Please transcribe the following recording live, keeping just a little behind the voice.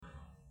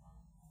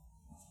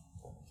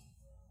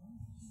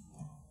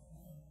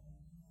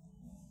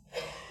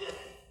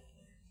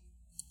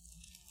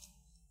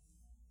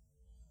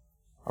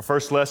Our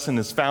first lesson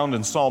is found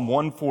in Psalm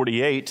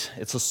 148.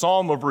 It's a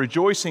psalm of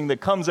rejoicing that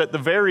comes at the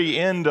very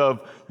end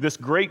of this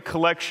great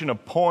collection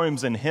of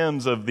poems and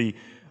hymns of the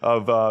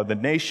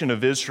nation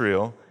of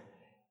Israel.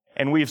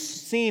 And we've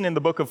seen in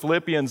the book of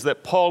Philippians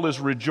that Paul is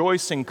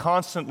rejoicing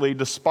constantly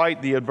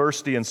despite the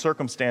adversity and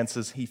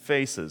circumstances he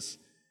faces.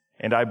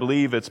 And I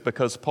believe it's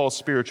because Paul's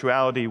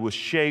spirituality was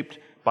shaped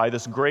by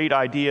this great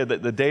idea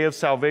that the day of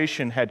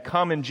salvation had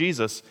come in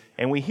Jesus.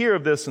 And we hear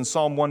of this in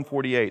Psalm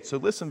 148. So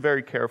listen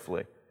very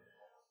carefully.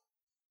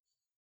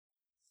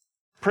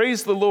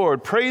 Praise the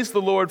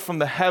Lord from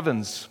the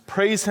heavens.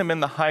 Praise Him in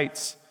the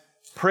heights.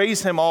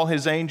 Praise Him, all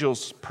His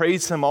angels.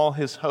 Praise Him, all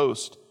His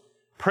host.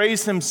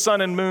 Praise Him,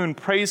 sun and moon.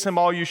 Praise Him,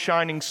 all you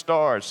shining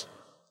stars.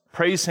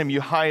 Praise Him,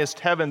 you highest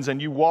heavens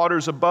and you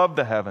waters above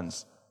the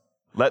heavens.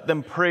 Let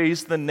them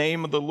praise the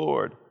name of the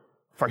Lord.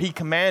 For He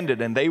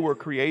commanded and they were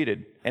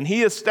created. And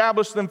He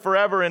established them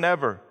forever and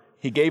ever.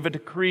 He gave a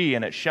decree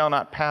and it shall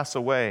not pass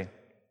away.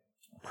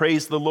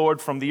 Praise the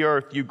Lord from the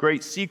earth, you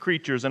great sea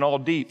creatures and all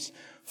deeps.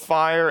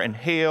 Fire and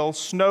hail,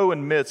 snow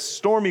and mist,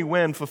 stormy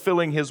wind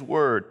fulfilling His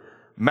word,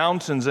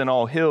 mountains and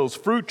all hills,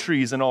 fruit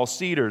trees and all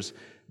cedars,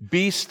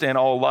 beasts and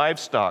all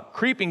livestock,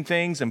 creeping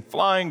things and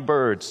flying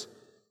birds,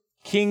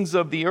 kings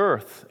of the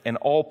earth and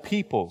all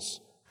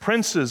peoples,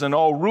 princes and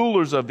all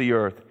rulers of the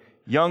earth,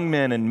 young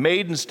men and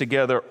maidens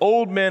together,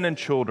 old men and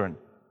children.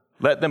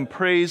 Let them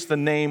praise the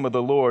name of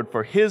the Lord,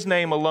 for His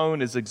name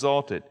alone is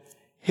exalted.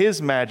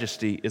 His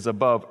majesty is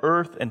above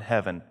earth and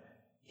heaven.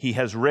 He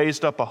has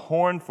raised up a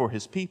horn for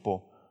His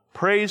people.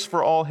 Praise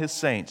for all His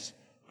saints,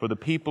 for the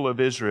people of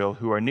Israel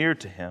who are near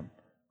to Him.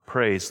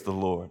 Praise the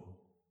Lord.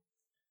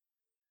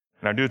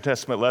 And our New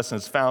Testament lesson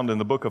is found in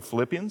the book of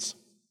Philippians,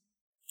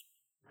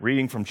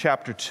 reading from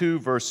chapter 2,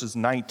 verses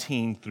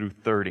 19 through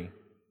 30.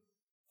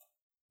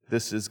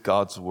 This is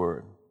God's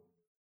word.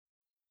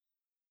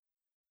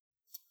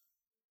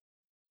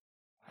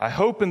 I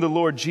hope in the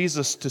Lord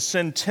Jesus to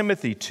send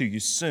Timothy to you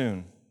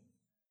soon,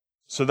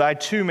 so that I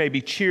too may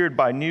be cheered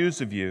by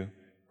news of you.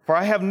 For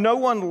I have no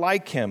one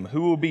like him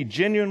who will be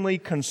genuinely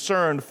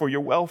concerned for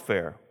your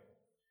welfare.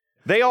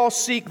 They all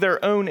seek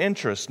their own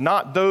interests,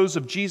 not those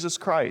of Jesus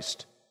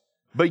Christ.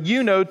 But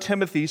you know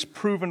Timothy's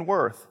proven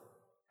worth,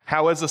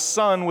 how as a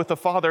son with a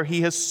father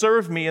he has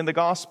served me in the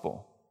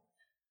gospel.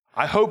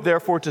 I hope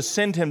therefore to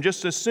send him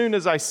just as soon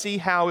as I see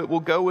how it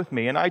will go with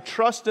me, and I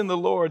trust in the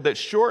Lord that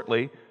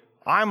shortly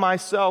I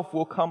myself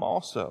will come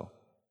also.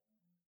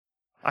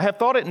 I have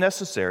thought it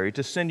necessary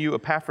to send you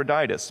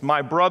Epaphroditus,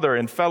 my brother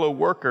and fellow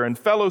worker and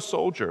fellow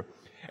soldier,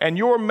 and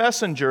your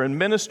messenger and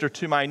minister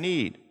to my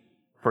need.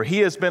 For he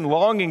has been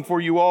longing for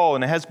you all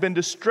and has been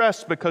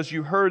distressed because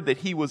you heard that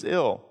he was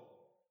ill.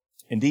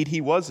 Indeed,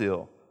 he was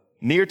ill,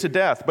 near to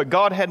death, but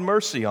God had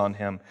mercy on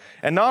him,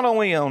 and not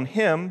only on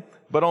him,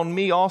 but on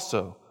me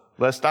also,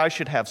 lest I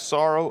should have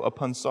sorrow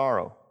upon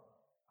sorrow.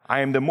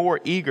 I am the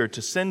more eager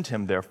to send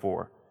him,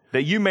 therefore,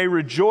 that you may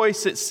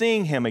rejoice at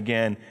seeing him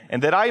again,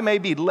 and that I may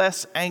be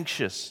less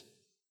anxious.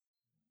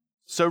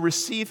 So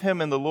receive him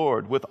in the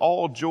Lord with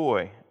all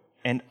joy,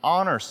 and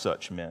honor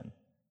such men.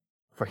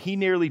 For he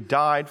nearly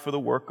died for the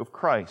work of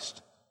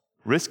Christ,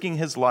 risking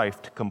his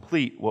life to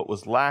complete what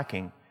was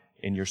lacking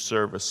in your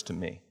service to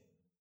me.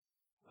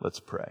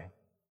 Let's pray.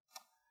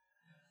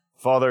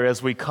 Father,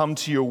 as we come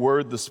to your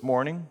word this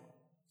morning,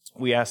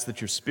 we ask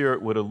that your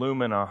Spirit would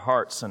illumine our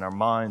hearts and our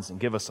minds and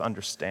give us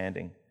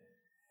understanding,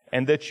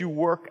 and that you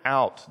work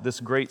out this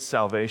great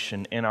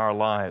salvation in our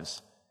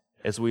lives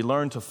as we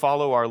learn to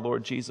follow our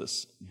Lord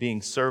Jesus, being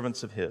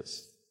servants of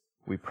His.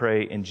 We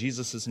pray in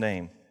Jesus'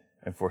 name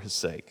and for His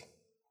sake.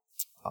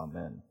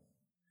 Amen.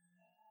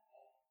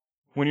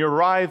 When you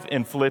arrive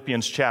in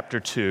Philippians chapter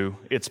 2,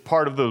 it's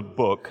part of the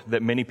book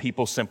that many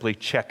people simply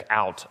check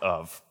out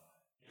of.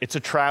 It's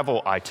a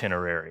travel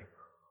itinerary.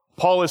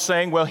 Paul is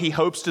saying, well, he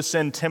hopes to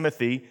send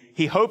Timothy.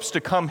 He hopes to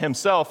come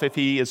himself if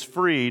he is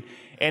freed.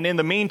 And in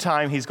the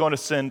meantime, he's going to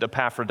send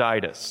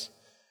Epaphroditus.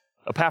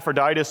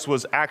 Epaphroditus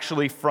was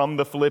actually from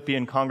the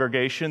Philippian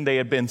congregation. They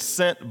had been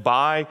sent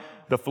by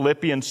the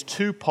Philippians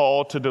to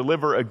Paul to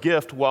deliver a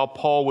gift while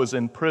Paul was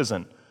in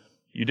prison.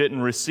 You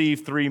didn't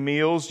receive 3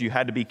 meals. You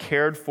had to be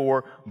cared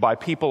for by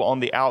people on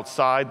the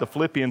outside. The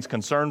Philippians,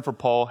 concerned for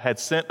Paul, had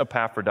sent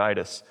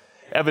Epaphroditus.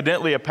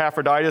 Evidently,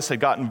 Epaphroditus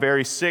had gotten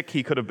very sick.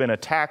 He could have been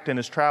attacked in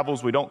his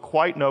travels. We don't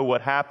quite know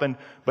what happened,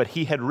 but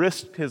he had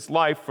risked his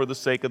life for the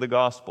sake of the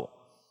gospel.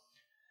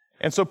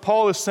 And so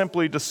Paul is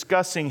simply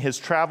discussing his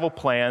travel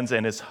plans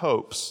and his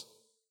hopes.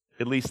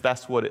 At least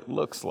that's what it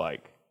looks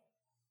like.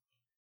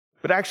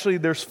 But actually,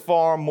 there's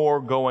far more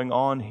going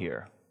on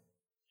here.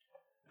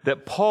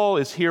 That Paul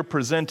is here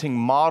presenting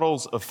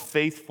models of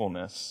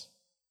faithfulness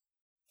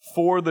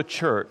for the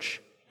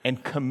church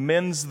and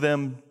commends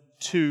them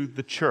to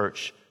the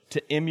church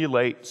to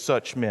emulate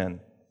such men.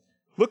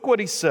 Look what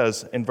he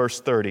says in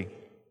verse 29.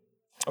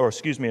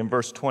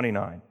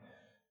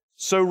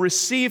 So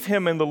receive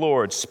him in the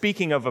Lord,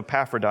 speaking of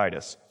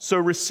Epaphroditus. So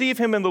receive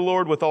him in the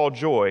Lord with all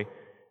joy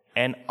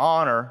and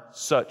honor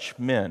such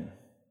men.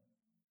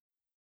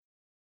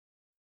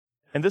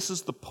 And this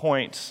is the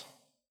point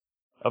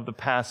of the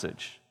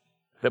passage,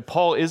 that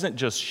Paul isn't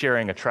just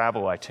sharing a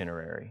travel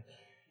itinerary.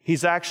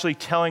 He's actually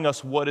telling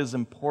us what is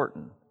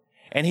important.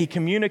 And he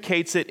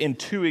communicates it in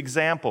two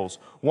examples,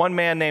 one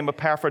man named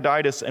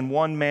Epaphroditus and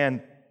one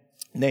man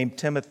named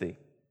Timothy.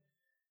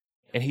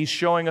 And he's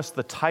showing us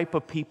the type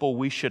of people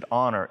we should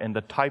honor and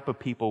the type of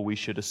people we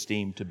should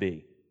esteem to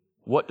be.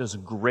 What does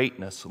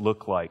greatness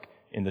look like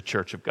in the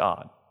church of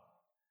God?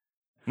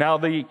 Now,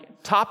 the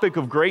topic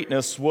of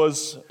greatness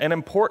was an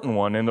important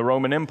one in the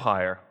Roman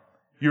Empire.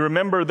 You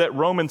remember that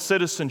Roman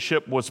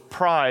citizenship was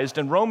prized,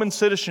 and Roman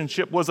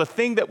citizenship was a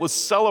thing that was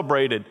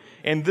celebrated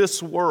in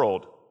this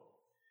world.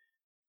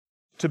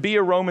 To be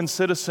a Roman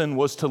citizen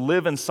was to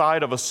live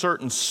inside of a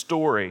certain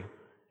story.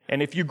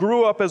 And if you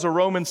grew up as a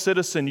Roman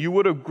citizen, you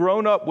would have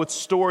grown up with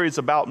stories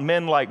about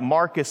men like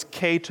Marcus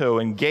Cato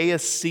and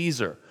Gaius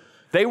Caesar.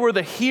 They were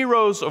the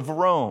heroes of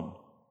Rome.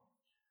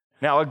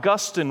 Now,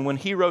 Augustine, when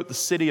he wrote The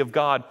City of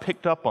God,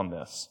 picked up on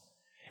this.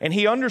 And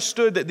he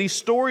understood that these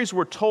stories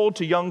were told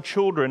to young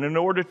children in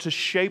order to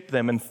shape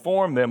them and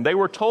form them. They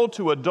were told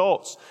to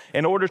adults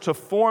in order to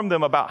form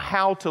them about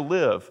how to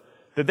live,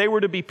 that they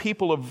were to be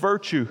people of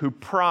virtue who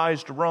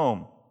prized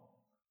Rome.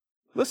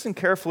 Listen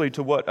carefully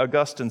to what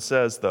Augustine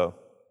says, though.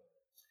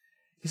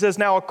 He says,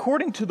 "Now,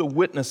 according to the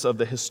witness of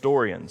the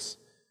historians,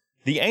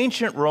 the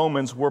ancient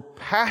Romans were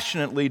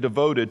passionately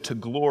devoted to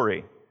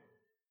glory.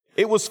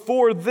 It was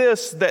for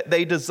this that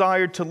they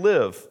desired to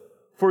live.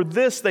 For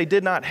this they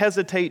did not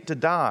hesitate to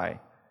die.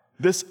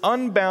 This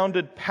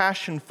unbounded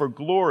passion for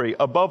glory,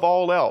 above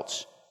all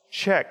else,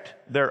 checked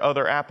their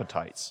other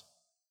appetites."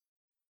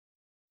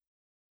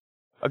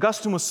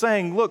 Augustine was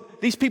saying, look,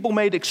 these people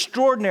made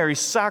extraordinary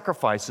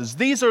sacrifices.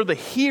 These are the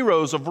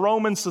heroes of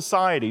Roman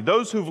society,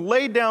 those who've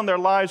laid down their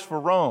lives for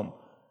Rome.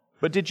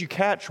 But did you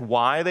catch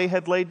why they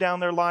had laid down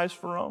their lives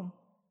for Rome?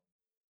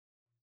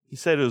 He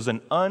said it was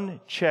an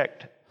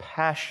unchecked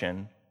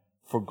passion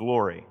for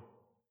glory.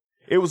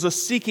 It was a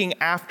seeking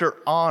after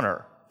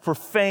honor, for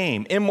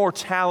fame,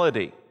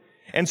 immortality.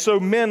 And so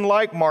men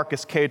like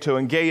Marcus Cato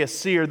and Gaius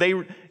Caesar, they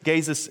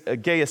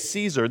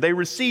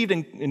received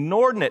an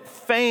inordinate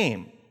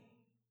fame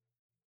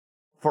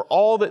for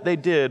all that they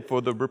did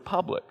for the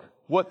Republic,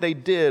 what they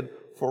did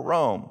for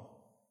Rome.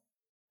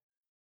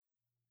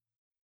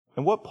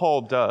 And what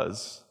Paul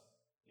does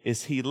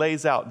is he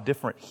lays out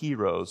different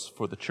heroes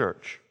for the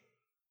church.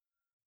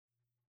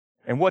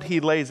 And what he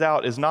lays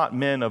out is not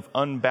men of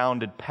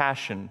unbounded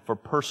passion for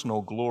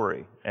personal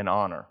glory and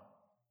honor.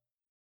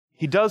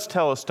 He does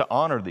tell us to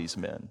honor these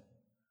men,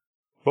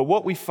 but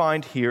what we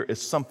find here is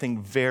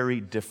something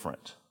very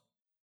different.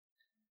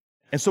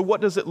 And so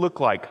what does it look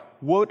like?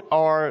 What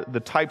are the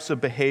types of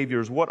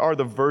behaviors? What are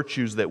the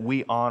virtues that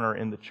we honor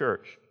in the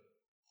church?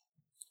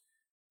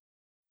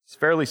 It's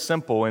fairly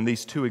simple in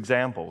these two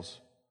examples,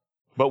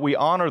 but we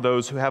honor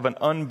those who have an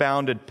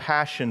unbounded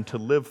passion to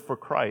live for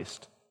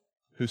Christ,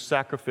 who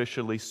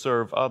sacrificially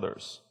serve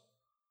others.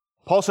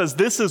 Paul says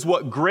this is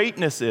what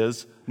greatness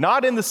is.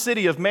 Not in the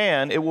city of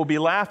man, it will be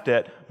laughed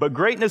at, but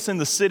greatness in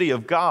the city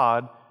of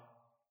God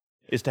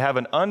is to have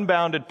an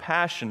unbounded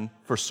passion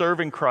for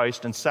serving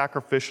Christ and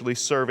sacrificially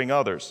serving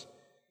others.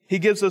 He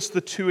gives us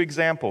the two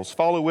examples.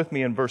 Follow with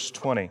me in verse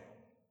 20.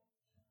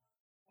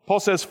 Paul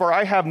says, "For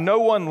I have no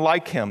one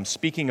like him,"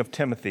 speaking of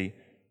Timothy,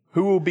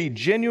 "who will be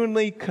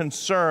genuinely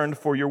concerned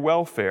for your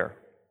welfare.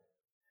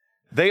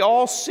 They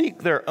all seek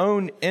their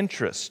own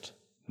interest,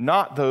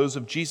 not those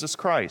of Jesus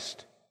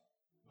Christ.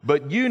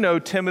 But you know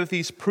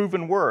Timothy's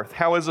proven worth,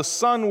 how as a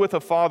son with a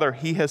father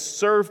he has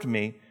served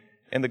me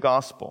in the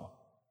gospel."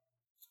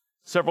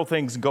 Several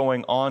things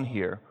going on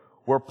here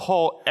where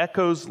Paul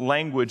echoes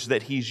language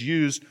that he's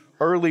used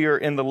earlier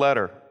in the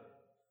letter.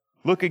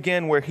 Look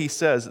again where he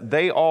says,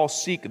 "They all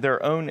seek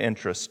their own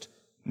interest,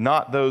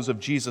 not those of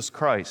Jesus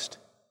Christ."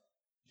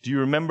 Do you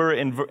remember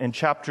in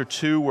chapter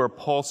 2 where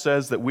Paul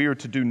says that we are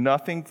to do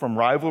nothing from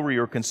rivalry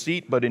or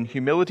conceit, but in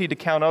humility to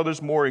count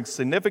others more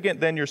insignificant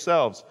than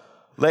yourselves?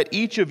 Let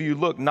each of you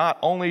look not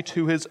only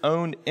to his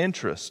own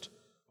interest,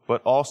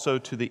 but also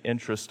to the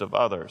interest of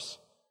others.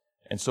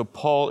 And so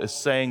Paul is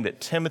saying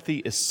that Timothy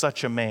is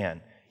such a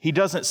man. He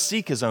doesn't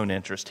seek his own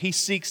interest. He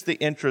seeks the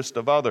interest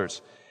of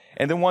others.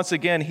 And then once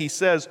again, he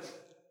says,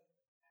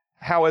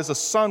 how as a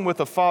son with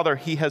a father,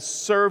 he has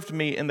served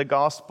me in the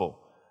gospel.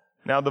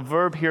 Now, the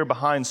verb here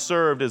behind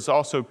served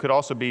could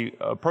also be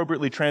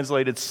appropriately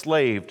translated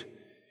slaved.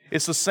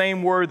 It's the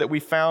same word that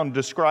we found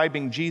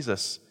describing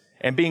Jesus.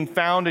 And being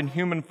found in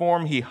human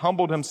form, he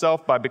humbled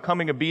himself by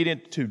becoming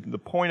obedient to the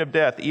point of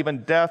death,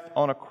 even death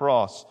on a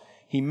cross.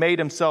 He made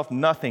himself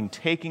nothing,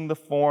 taking the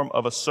form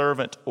of a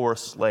servant or a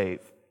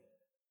slave.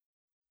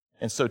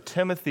 And so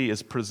Timothy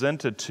is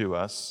presented to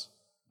us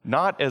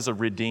not as a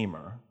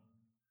redeemer,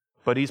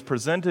 but he's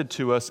presented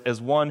to us as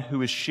one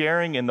who is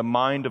sharing in the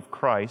mind of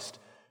Christ,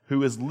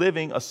 who is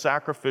living a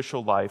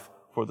sacrificial life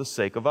for the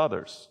sake of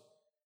others.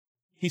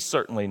 He's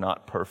certainly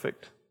not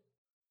perfect,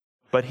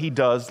 but he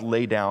does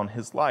lay down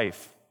his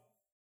life.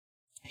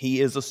 He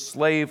is a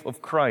slave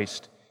of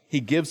Christ. He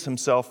gives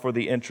himself for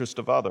the interest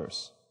of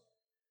others.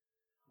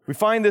 We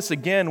find this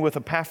again with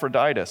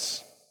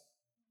Epaphroditus.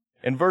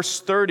 In verse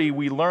 30,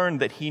 we learn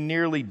that he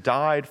nearly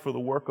died for the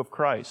work of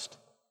Christ.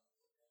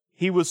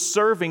 He was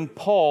serving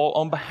Paul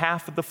on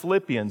behalf of the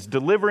Philippians,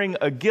 delivering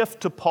a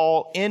gift to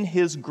Paul in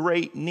his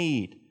great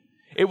need.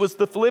 It was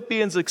the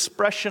Philippians'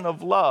 expression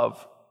of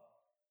love.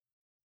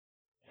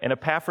 And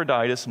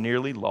Epaphroditus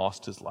nearly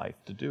lost his life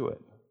to do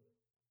it.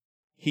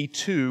 He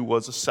too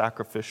was a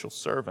sacrificial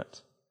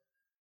servant.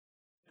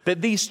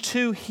 That these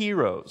two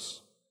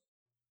heroes,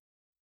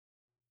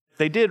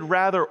 they did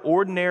rather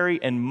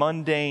ordinary and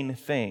mundane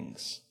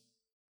things.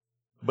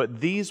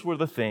 But these were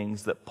the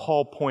things that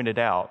Paul pointed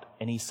out,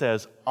 and he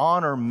says,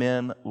 honor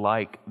men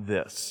like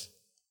this.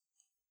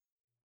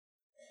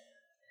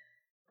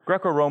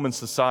 Greco-Roman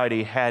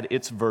society had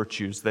its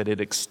virtues that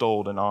it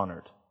extolled and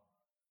honored.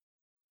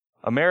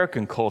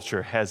 American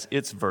culture has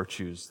its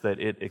virtues that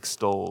it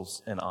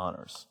extols and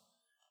honors.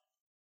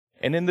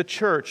 And in the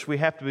church, we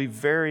have to be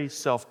very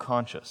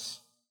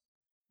self-conscious,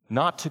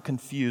 not to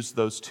confuse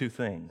those two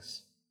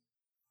things.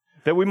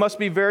 That we must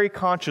be very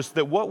conscious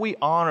that what we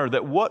honor,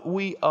 that what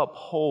we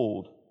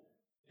uphold,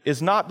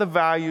 is not the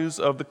values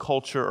of the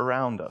culture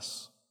around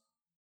us.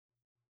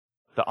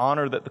 The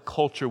honor that the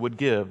culture would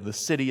give, the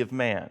city of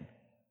man.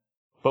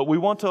 But we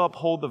want to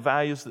uphold the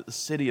values that the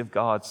city of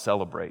God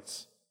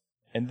celebrates.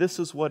 And this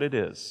is what it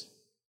is.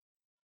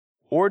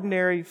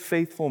 Ordinary,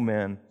 faithful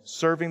men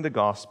serving the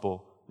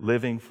gospel,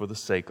 living for the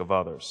sake of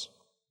others.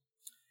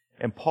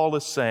 And Paul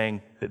is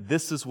saying that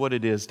this is what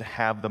it is to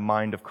have the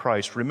mind of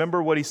Christ.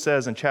 Remember what he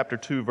says in chapter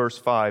 2, verse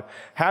 5.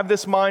 Have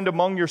this mind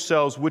among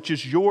yourselves, which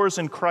is yours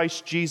in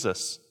Christ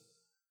Jesus.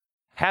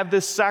 Have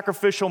this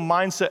sacrificial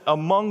mindset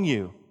among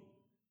you.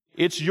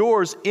 It's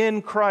yours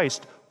in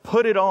Christ.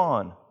 Put it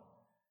on.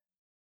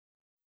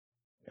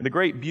 And the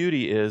great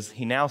beauty is,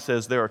 he now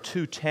says there are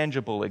two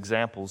tangible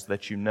examples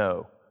that you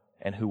know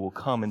and who will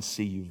come and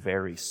see you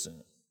very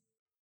soon.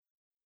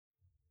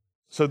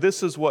 So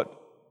this is what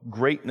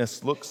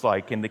greatness looks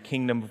like in the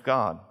kingdom of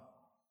God.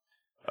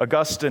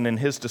 Augustine, in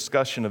his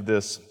discussion of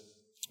this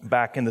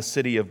back in the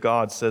City of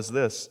God, says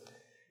this.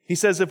 He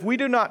says, if we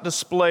do not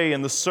display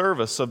in the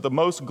service of the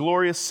most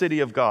glorious city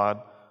of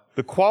God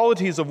the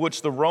qualities of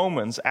which the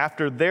Romans,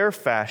 after their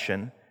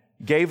fashion,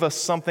 gave us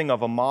something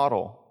of a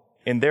model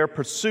in their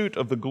pursuit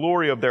of the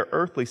glory of their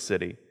earthly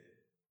city,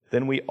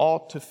 then we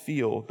ought to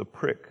feel the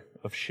prick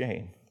of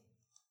shame.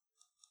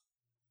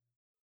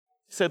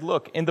 He said,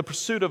 look, in the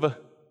pursuit of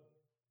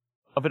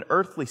an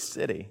earthly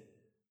city,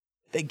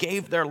 they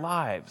gave their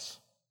lives.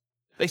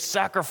 They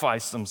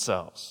sacrificed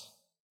themselves.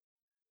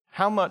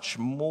 How much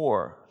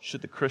more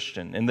should the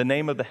Christian, in the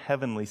name of the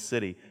heavenly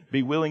city,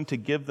 be willing to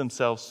give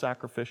themselves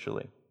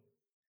sacrificially?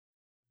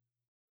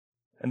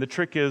 And the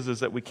trick is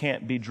that we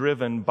can't be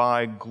driven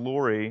by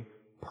glory,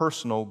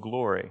 personal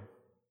glory.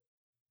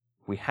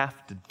 We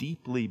have to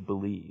deeply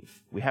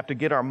believe. We have to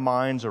get our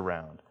minds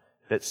around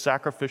that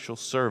sacrificial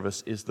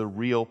service is the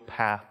real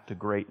path to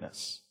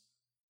greatness.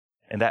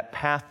 And that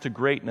path to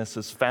greatness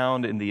is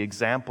found in the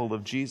example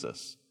of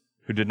Jesus,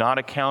 who did not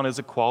account his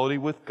equality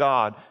with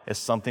God as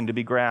something to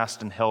be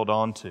grasped and held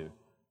on to,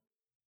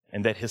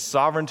 and that his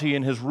sovereignty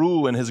and his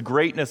rule and his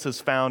greatness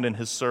is found in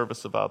his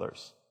service of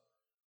others.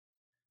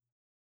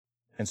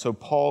 And so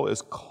Paul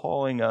is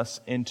calling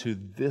us into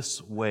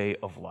this way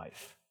of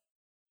life.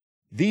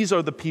 These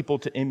are the people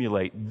to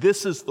emulate.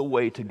 This is the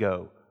way to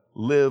go.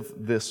 Live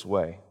this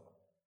way.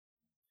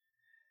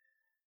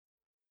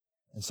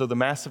 And so the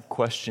massive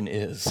question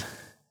is,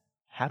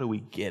 how do we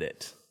get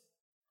it?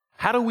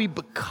 How do we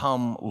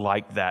become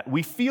like that?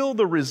 We feel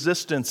the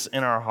resistance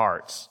in our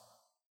hearts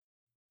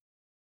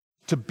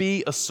to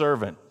be a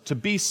servant, to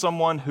be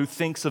someone who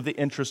thinks of the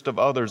interest of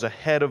others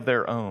ahead of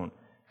their own.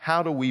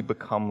 How do we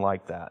become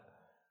like that?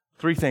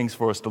 3 things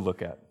for us to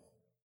look at.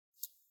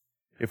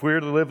 If we are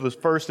to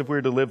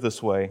live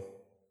this way,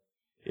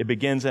 it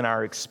begins in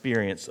our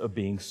experience of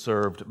being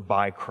served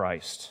by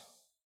Christ.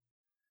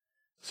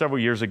 Several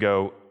years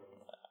ago,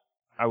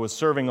 I was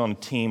serving on a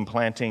team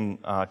planting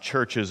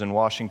churches in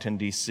Washington,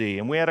 D.C.,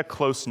 and we had a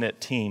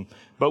close-knit team,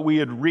 but we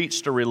had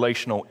reached a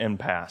relational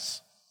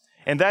impasse.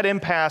 And that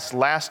impasse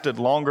lasted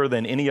longer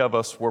than any of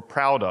us were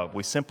proud of.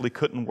 We simply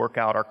couldn't work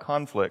out our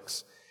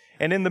conflicts.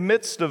 And in the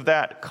midst of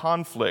that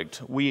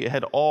conflict, we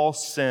had all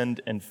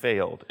sinned and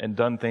failed and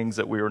done things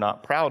that we were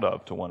not proud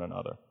of to one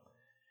another.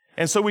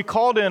 And so we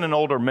called in an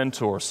older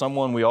mentor,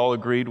 someone we all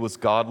agreed was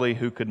godly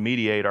who could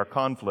mediate our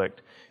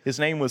conflict. His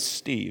name was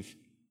Steve.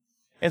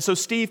 And so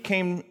Steve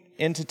came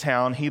into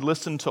town, he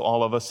listened to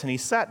all of us, and he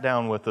sat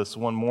down with us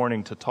one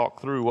morning to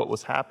talk through what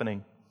was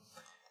happening.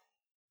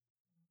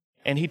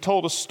 And he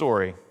told a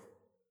story.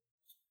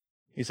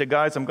 He said,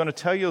 guys, I'm going to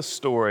tell you a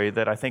story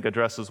that I think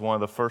addresses one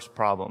of the first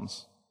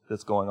problems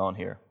that's going on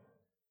here.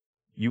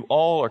 You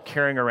all are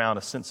carrying around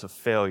a sense of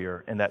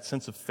failure, and that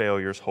sense of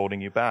failure is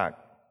holding you back.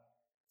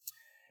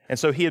 And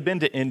so he had been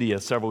to India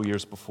several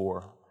years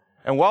before.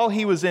 And while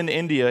he was in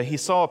India, he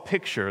saw a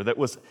picture that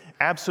was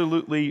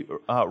absolutely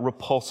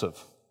repulsive.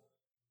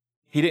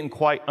 He didn't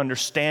quite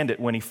understand it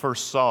when he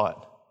first saw it.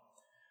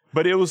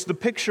 But it was the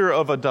picture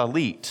of a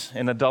Dalit,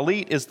 and a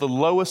Dalit is the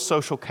lowest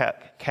social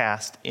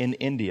caste in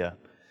India.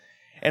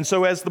 And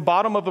so as the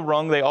bottom of the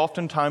rung, they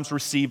oftentimes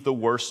received the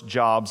worst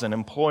jobs and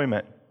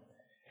employment.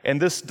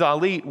 And this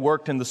Dalit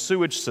worked in the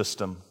sewage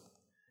system.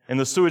 And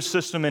the sewage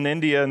system in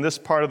India and this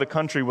part of the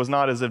country was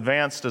not as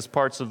advanced as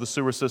parts of the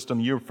sewer system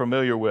you're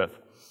familiar with.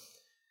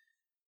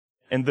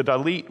 And the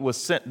Dalit was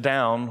sent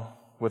down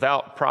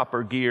without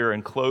proper gear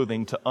and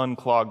clothing to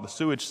unclog the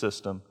sewage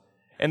system.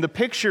 And the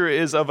picture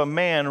is of a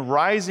man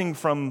rising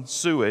from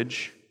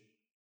sewage,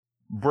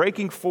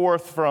 breaking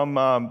forth from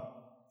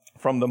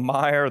the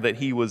mire that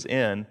he was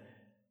in,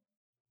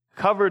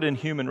 covered in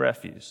human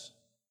refuse,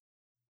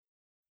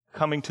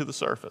 coming to the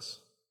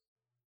surface.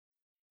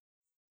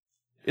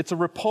 It's a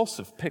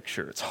repulsive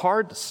picture. It's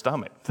hard to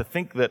stomach to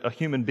think that a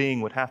human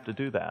being would have to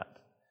do that.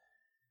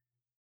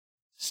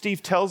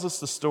 Steve tells us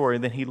the story,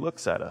 and then he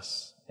looks at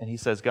us, and he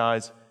says,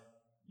 guys,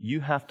 you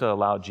have to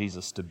allow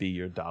Jesus to be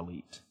your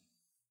Dalit.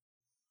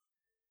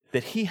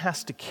 That he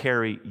has to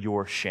carry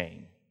your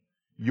shame,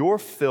 your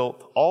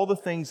filth, all the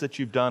things that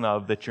you've done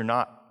that you're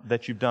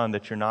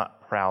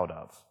not proud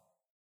of.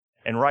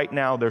 And right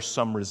now there's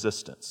some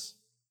resistance.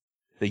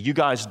 That you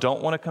guys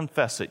don't want to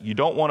confess it. You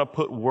don't want to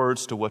put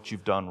words to what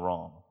you've done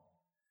wrong.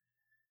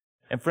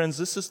 And friends,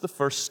 this is the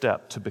first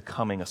step to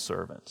becoming a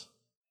servant,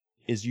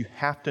 is you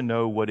have to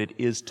know what it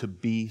is to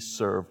be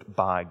served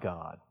by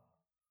God.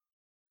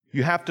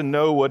 You have to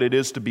know what it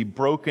is to be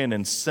broken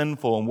and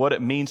sinful and what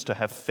it means to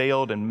have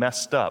failed and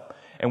messed up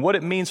and what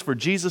it means for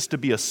Jesus to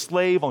be a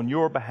slave on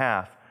your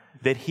behalf,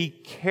 that he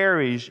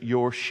carries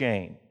your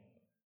shame,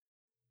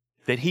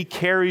 that he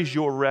carries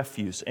your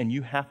refuse, and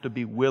you have to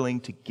be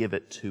willing to give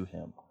it to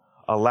him,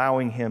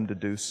 allowing him to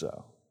do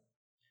so.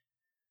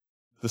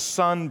 The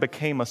son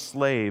became a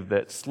slave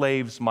that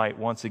slaves might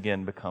once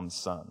again become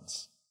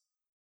sons.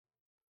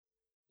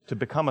 To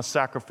become a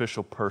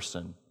sacrificial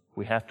person,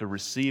 we have to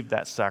receive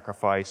that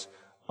sacrifice,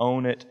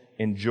 own it,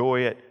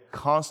 enjoy it,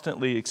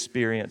 constantly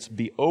experience,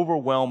 be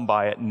overwhelmed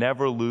by it,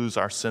 never lose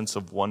our sense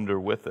of wonder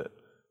with it.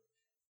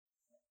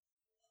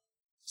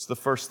 It's the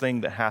first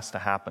thing that has to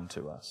happen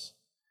to us.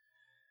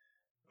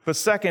 But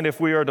second, if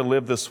we are to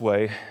live this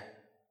way,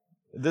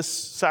 this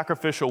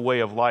sacrificial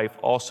way of life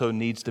also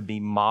needs to be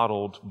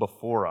modeled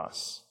before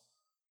us.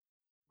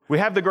 We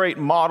have the great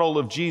model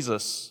of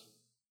Jesus,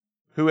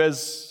 who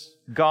as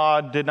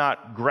God did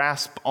not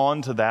grasp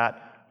onto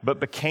that, but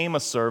became a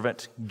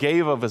servant,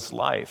 gave of his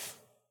life.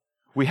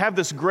 We have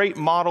this great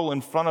model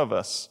in front of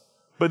us.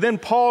 But then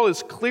Paul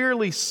is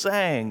clearly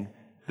saying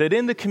that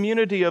in the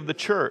community of the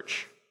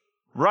church,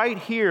 right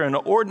here in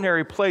an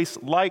ordinary place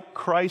like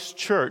Christ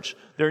Church,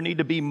 there need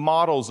to be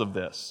models of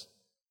this.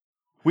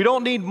 We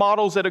don't need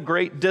models at a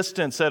great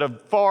distance at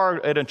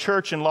a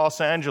church in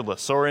Los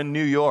Angeles or in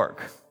New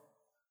York.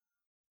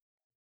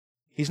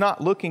 He's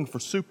not looking for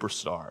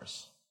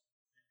superstars.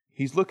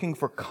 He's looking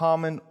for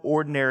common,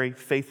 ordinary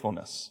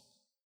faithfulness.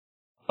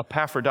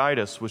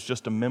 Epaphroditus was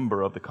just a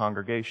member of the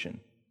congregation,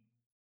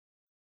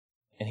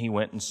 and he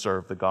went and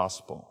served the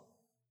gospel.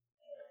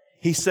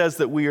 He says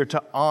that we are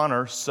to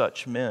honor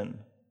such men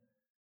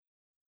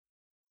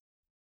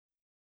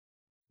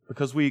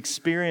because we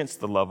experience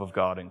the love of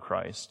God in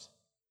Christ.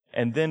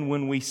 And then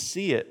when we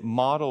see it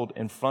modeled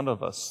in front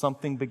of us,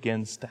 something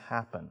begins to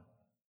happen.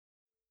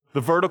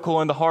 The vertical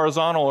and the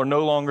horizontal are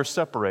no longer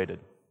separated.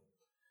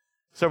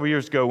 Several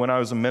years ago, when I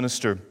was a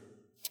minister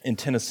in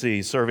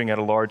Tennessee, serving at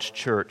a large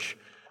church,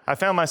 I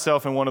found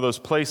myself in one of those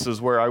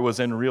places where I was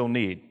in real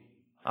need.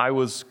 I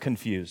was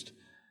confused.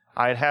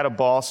 I had had a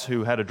boss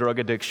who had a drug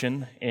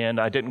addiction, and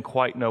I didn't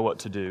quite know what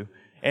to do.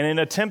 And in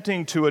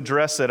attempting to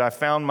address it, I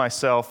found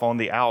myself on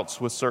the outs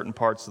with certain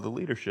parts of the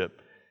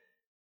leadership.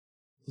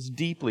 I was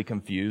deeply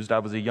confused. I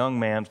was a young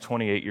man,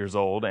 28 years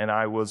old, and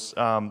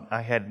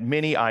I had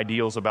many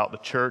ideals about the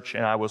church,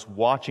 and I was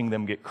watching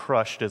them get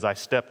crushed as I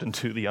stepped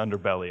into the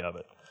underbelly of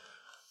it.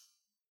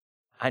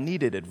 I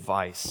needed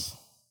advice.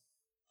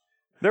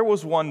 There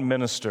was one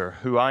minister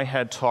who I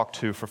had talked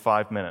to for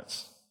 5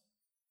 minutes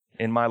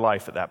in my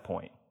life at that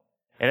point.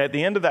 And at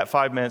the end of that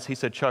 5 minutes, he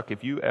said, "Chuck,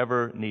 if you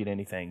ever need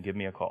anything, give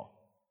me a call."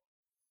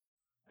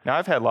 Now,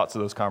 I've had lots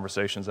of those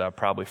conversations that I've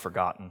probably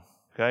forgotten,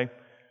 okay?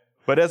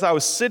 But as I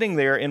was sitting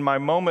there in my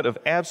moment of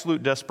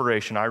absolute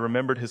desperation, I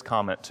remembered his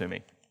comment to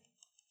me.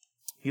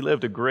 He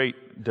lived a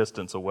great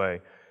distance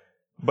away,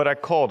 but I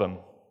called him,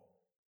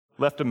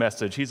 left a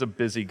message. He's a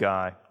busy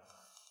guy.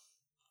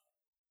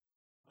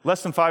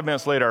 Less than 5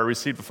 minutes later, I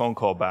received a phone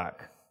call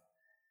back.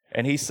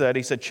 And he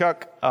said,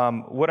 "Chuck,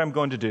 what I'm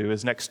going to do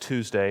is next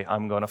Tuesday,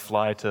 I'm going to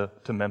fly to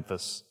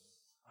Memphis.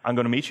 I'm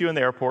going to meet you in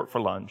the airport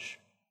for lunch.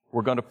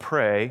 We're going to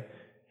pray,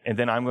 and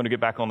then I'm going to get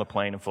back on the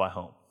plane and fly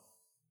home."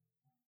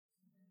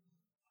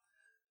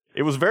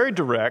 It was very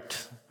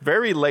direct,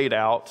 very laid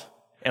out,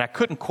 and I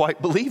couldn't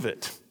quite believe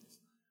it.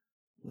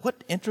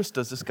 What interest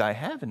does this guy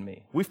have in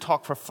me? We've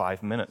talked for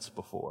 5 minutes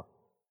before.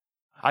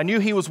 I knew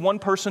he was one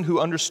person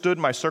who understood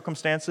my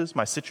circumstances,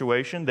 my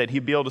situation, that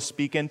he'd be able to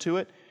speak into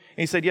it.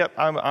 And he said, "Yep,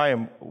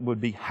 I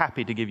would be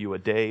happy to give you a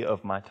day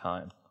of my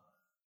time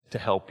to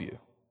help you."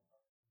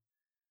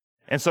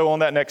 And so on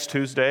that next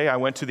Tuesday, I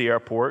went to the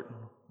airport.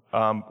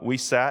 we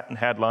sat and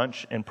had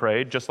lunch and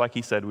prayed, just like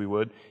he said we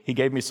would. He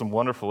gave me some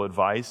wonderful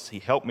advice. He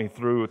helped me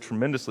through a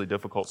tremendously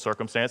difficult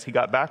circumstance. He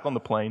got back on the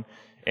plane,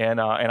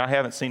 and I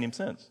haven't seen him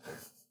since.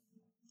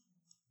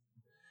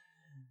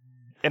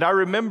 And I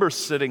remember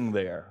sitting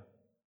there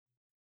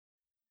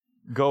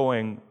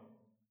going,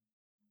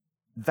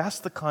 that's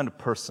the kind of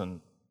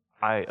person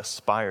I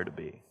aspire to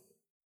be.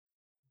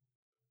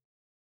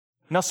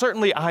 Now,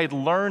 certainly I had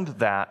learned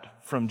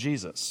that from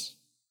Jesus.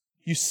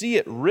 You see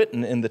it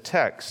written in the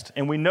text,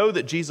 and we know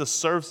that Jesus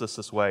serves us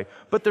this way,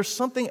 but there's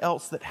something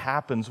else that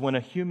happens when a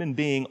human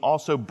being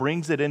also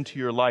brings it into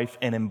your life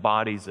and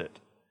embodies it.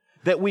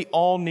 That we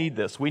all need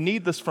this. We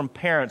need this from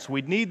parents.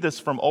 We need this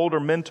from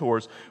older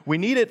mentors. We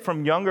need it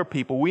from younger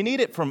people. We need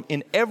it from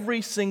in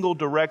every single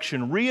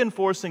direction,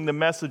 reinforcing the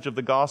message of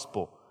the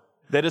gospel.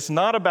 That it's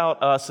not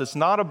about us, it's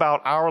not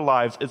about our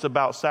lives, it's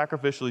about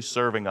sacrificially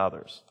serving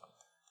others.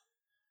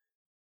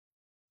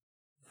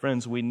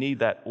 Friends, we need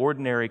that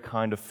ordinary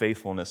kind of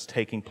faithfulness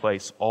taking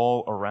place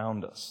all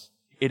around us.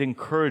 It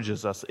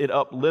encourages us, it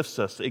uplifts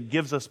us, it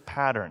gives us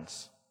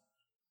patterns.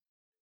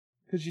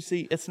 Because you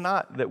see, it's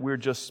not that we're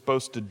just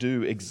supposed to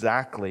do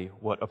exactly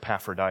what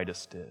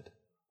Epaphroditus did,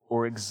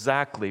 or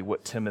exactly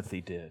what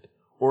Timothy did,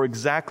 or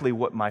exactly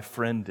what my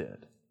friend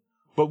did.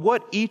 But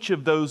what each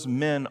of those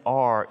men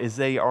are is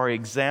they are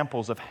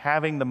examples of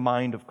having the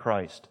mind of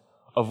Christ,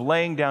 of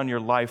laying down your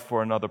life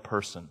for another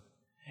person.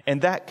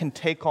 And that can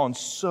take on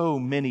so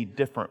many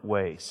different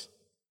ways.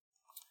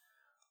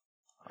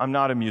 I'm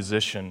not a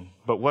musician,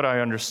 but what I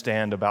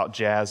understand about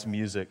jazz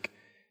music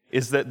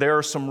is that there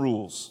are some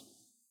rules.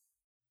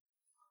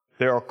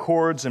 There are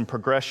chords and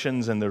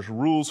progressions, and there's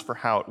rules for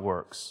how it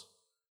works.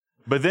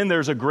 But then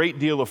there's a great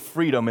deal of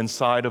freedom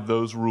inside of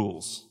those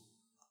rules.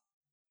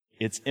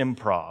 It's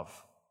improv.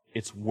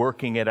 It's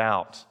working it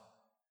out.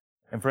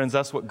 And friends,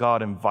 that's what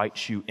God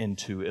invites you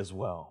into as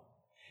well.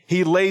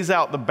 He lays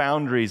out the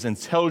boundaries and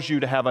tells you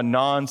to have a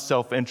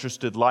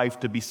non-self-interested life,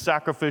 to be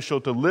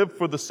sacrificial, to live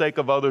for the sake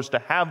of others, to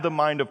have the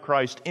mind of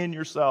Christ in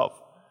yourself.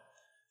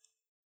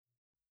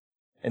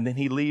 And then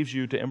he leaves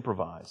you to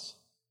improvise.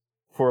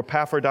 For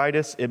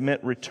Epaphroditus, it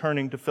meant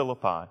returning to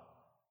Philippi.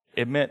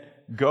 It meant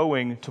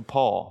going to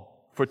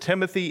Paul. For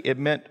Timothy, it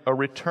meant a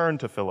return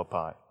to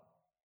Philippi.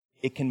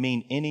 It can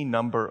mean any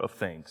number of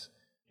things.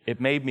 It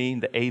may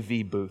mean the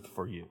AV booth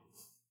for you.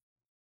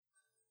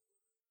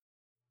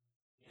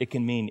 It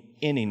can mean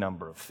any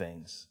number of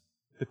things.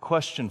 The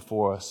question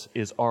for us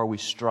is, are we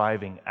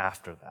striving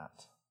after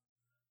that?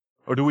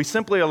 Or do we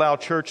simply allow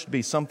church to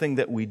be something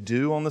that we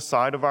do on the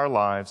side of our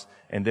lives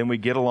and then we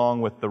get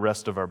along with the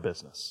rest of our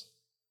business?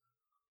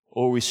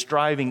 Or are we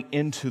striving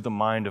into the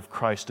mind of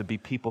Christ to be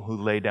people who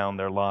lay down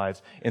their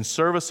lives in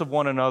service of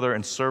one another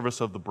and service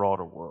of the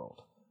broader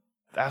world?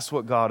 That's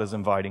what God is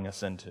inviting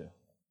us into.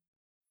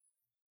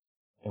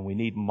 And we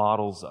need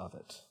models of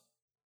it.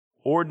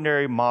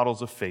 Ordinary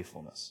models of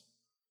faithfulness.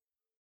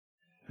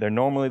 They're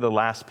normally the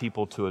last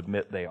people to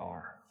admit they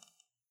are.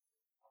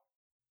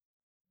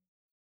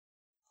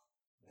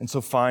 And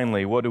so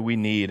finally, what do we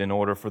need in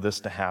order for this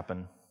to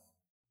happen?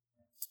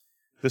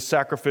 This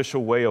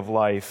sacrificial way of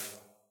life,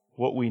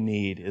 what we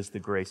need is the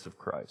grace of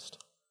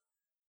Christ.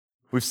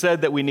 We've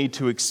said that we need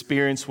to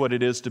experience what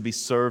it is to be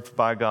served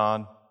by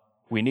God.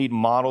 We need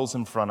models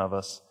in front of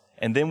us.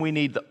 And then we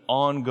need the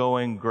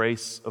ongoing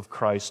grace of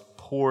Christ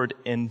poured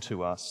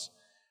into us.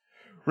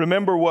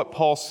 Remember what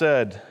Paul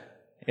said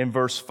in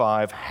verse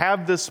 5.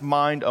 Have this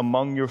mind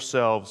among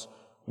yourselves,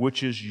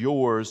 which is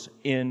yours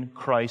in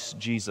Christ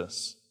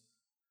Jesus.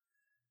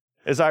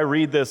 As I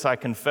read this, I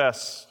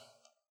confess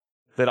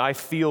that I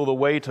feel the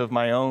weight of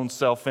my own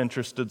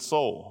self-interested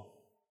soul.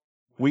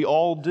 We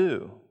all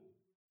do.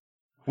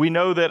 We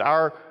know that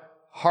our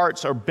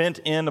hearts are bent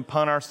in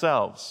upon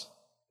ourselves,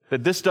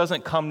 that this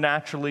doesn't come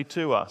naturally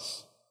to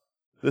us.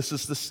 This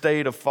is the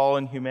state of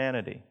fallen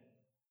humanity.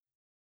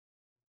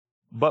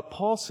 But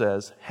Paul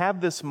says,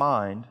 have this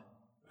mind,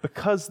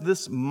 because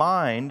this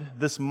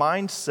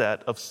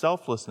mindset of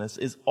selflessness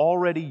is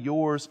already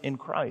yours in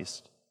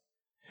Christ.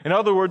 In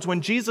other words,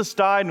 when Jesus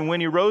died and when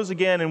he rose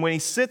again and when he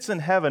sits in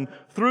heaven,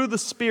 through the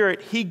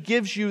Spirit, he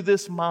gives you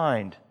this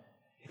mind.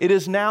 It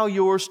is now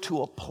yours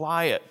to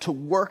apply it, to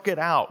work it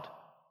out,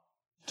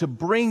 to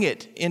bring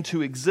it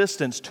into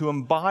existence, to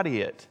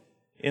embody it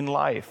in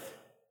life.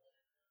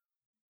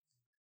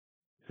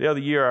 The other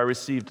year, I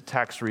received a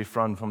tax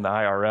refund from the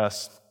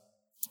IRS,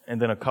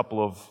 and then a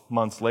couple of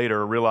months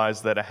later,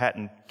 realized that I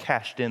hadn't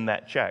cashed in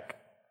that check.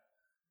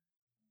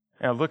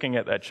 And I was looking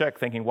at that check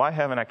thinking, why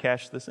haven't I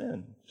cashed this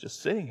in? It's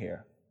just sitting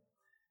here.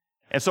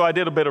 And so I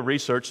did a bit of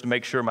research to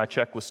make sure my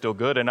check was still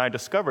good, and I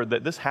discovered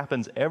that this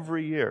happens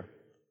every year.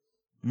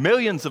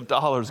 Millions of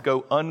dollars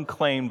go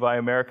unclaimed by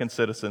American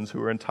citizens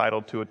who are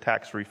entitled to a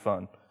tax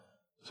refund.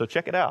 So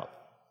check it out.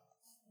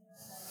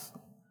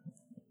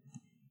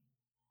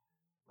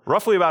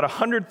 Roughly about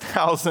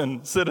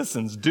 100,000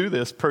 citizens do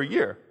this per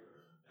year.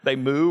 They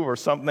move or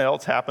something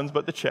else happens,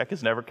 but the check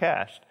is never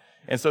cashed.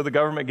 And so the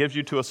government gives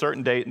you to a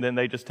certain date, and then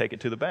they just take it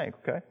to the bank,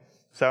 okay?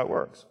 That's how it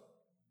works.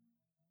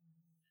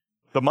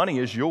 The money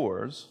is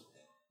yours.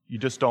 You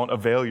just don't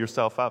avail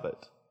yourself of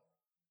it.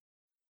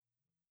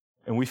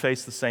 And we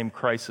face the same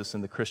crisis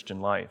in the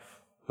Christian life.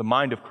 The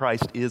mind of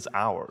Christ is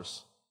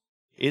ours.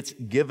 It's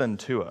given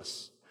to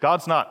us.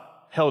 God's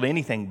not held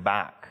anything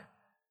back.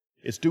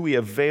 It's, do we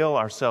avail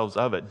ourselves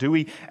of it? Do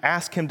we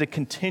ask Him to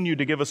continue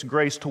to give us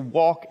grace to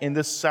walk in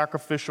this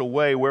sacrificial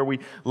way where we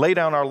lay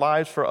down our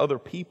lives for other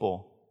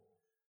people,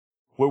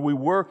 where we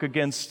work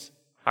against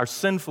our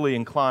sinfully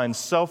inclined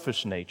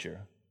selfish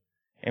nature,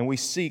 and we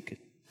seek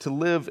to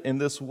live in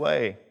this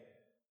way,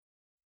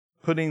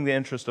 putting the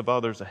interest of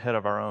others ahead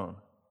of our own?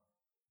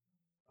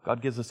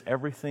 God gives us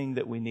everything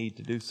that we need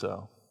to do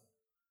so.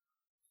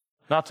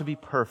 Not to be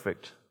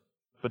perfect,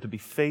 but to be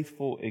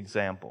faithful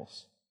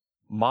examples,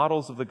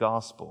 models of the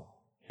gospel,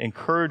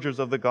 encouragers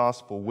of the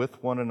gospel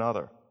with one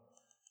another.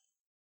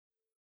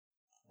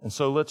 And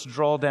so let's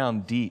draw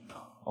down deep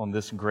on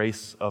this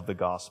grace of the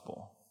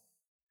gospel.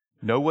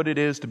 Know what it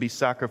is to be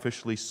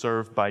sacrificially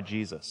served by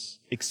Jesus.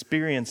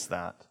 Experience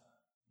that.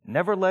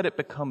 Never let it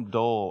become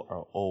dull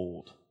or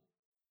old.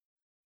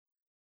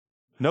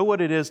 Know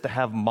what it is to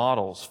have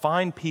models.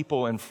 Find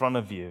people in front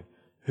of you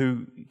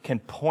who can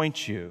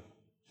point you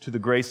to the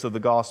grace of the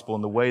gospel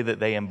and the way that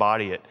they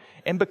embody it.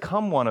 And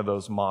become one of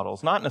those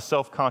models. Not in a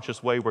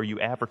self-conscious way where you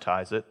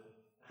advertise it.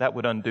 That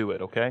would undo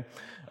it, okay?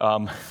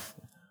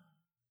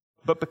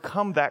 But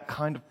become that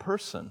kind of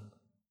person.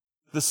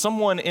 That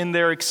someone in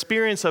their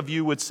experience of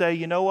you would say,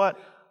 you know what?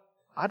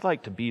 I'd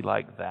like to be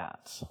like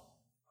that.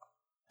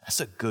 That's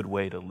a good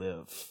way to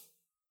live.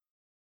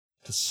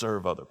 To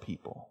serve other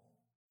people.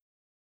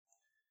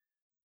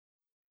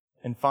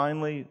 And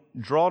finally,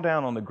 draw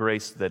down on the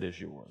grace that is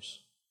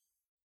yours.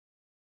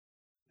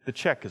 The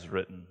check is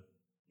written.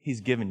 He's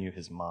given you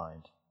His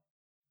mind.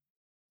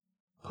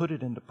 Put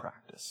it into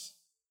practice.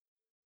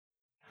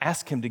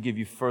 Ask Him to give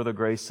you further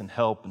grace and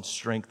help and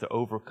strength to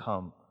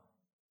overcome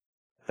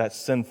that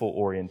sinful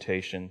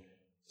orientation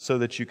so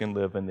that you can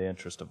live in the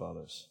interest of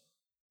others.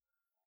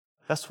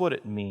 That's what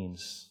it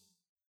means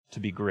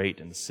to be great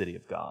in the city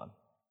of God.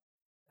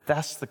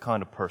 That's the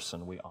kind of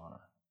person we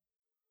honor.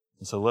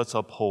 And so let's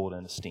uphold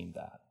and esteem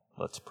that.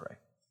 Let's pray.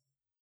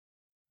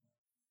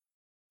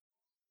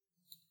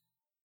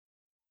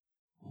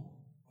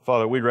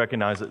 Father, we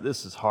recognize that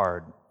this is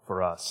hard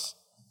for us.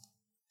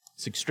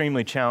 It's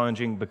extremely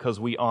challenging because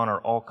we honor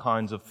all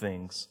kinds of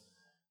things,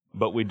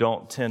 but we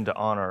don't tend to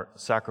honor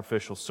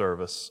sacrificial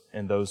service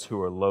and those who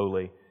are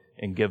lowly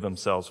and give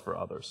themselves for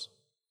others.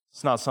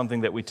 It's not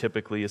something that we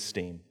typically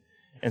esteem.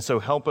 And so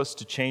help us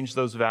to change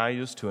those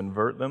values, to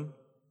invert them.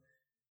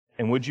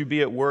 And would you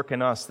be at work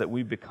in us that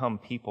we become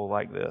people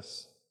like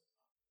this?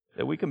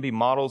 That we can be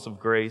models of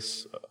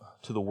grace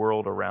to the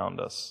world around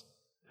us.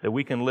 That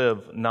we can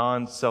live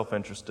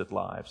non-self-interested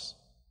lives.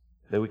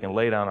 That we can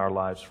lay down our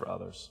lives for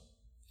others.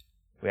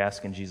 We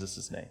ask in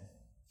Jesus' name.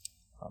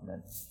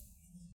 Amen.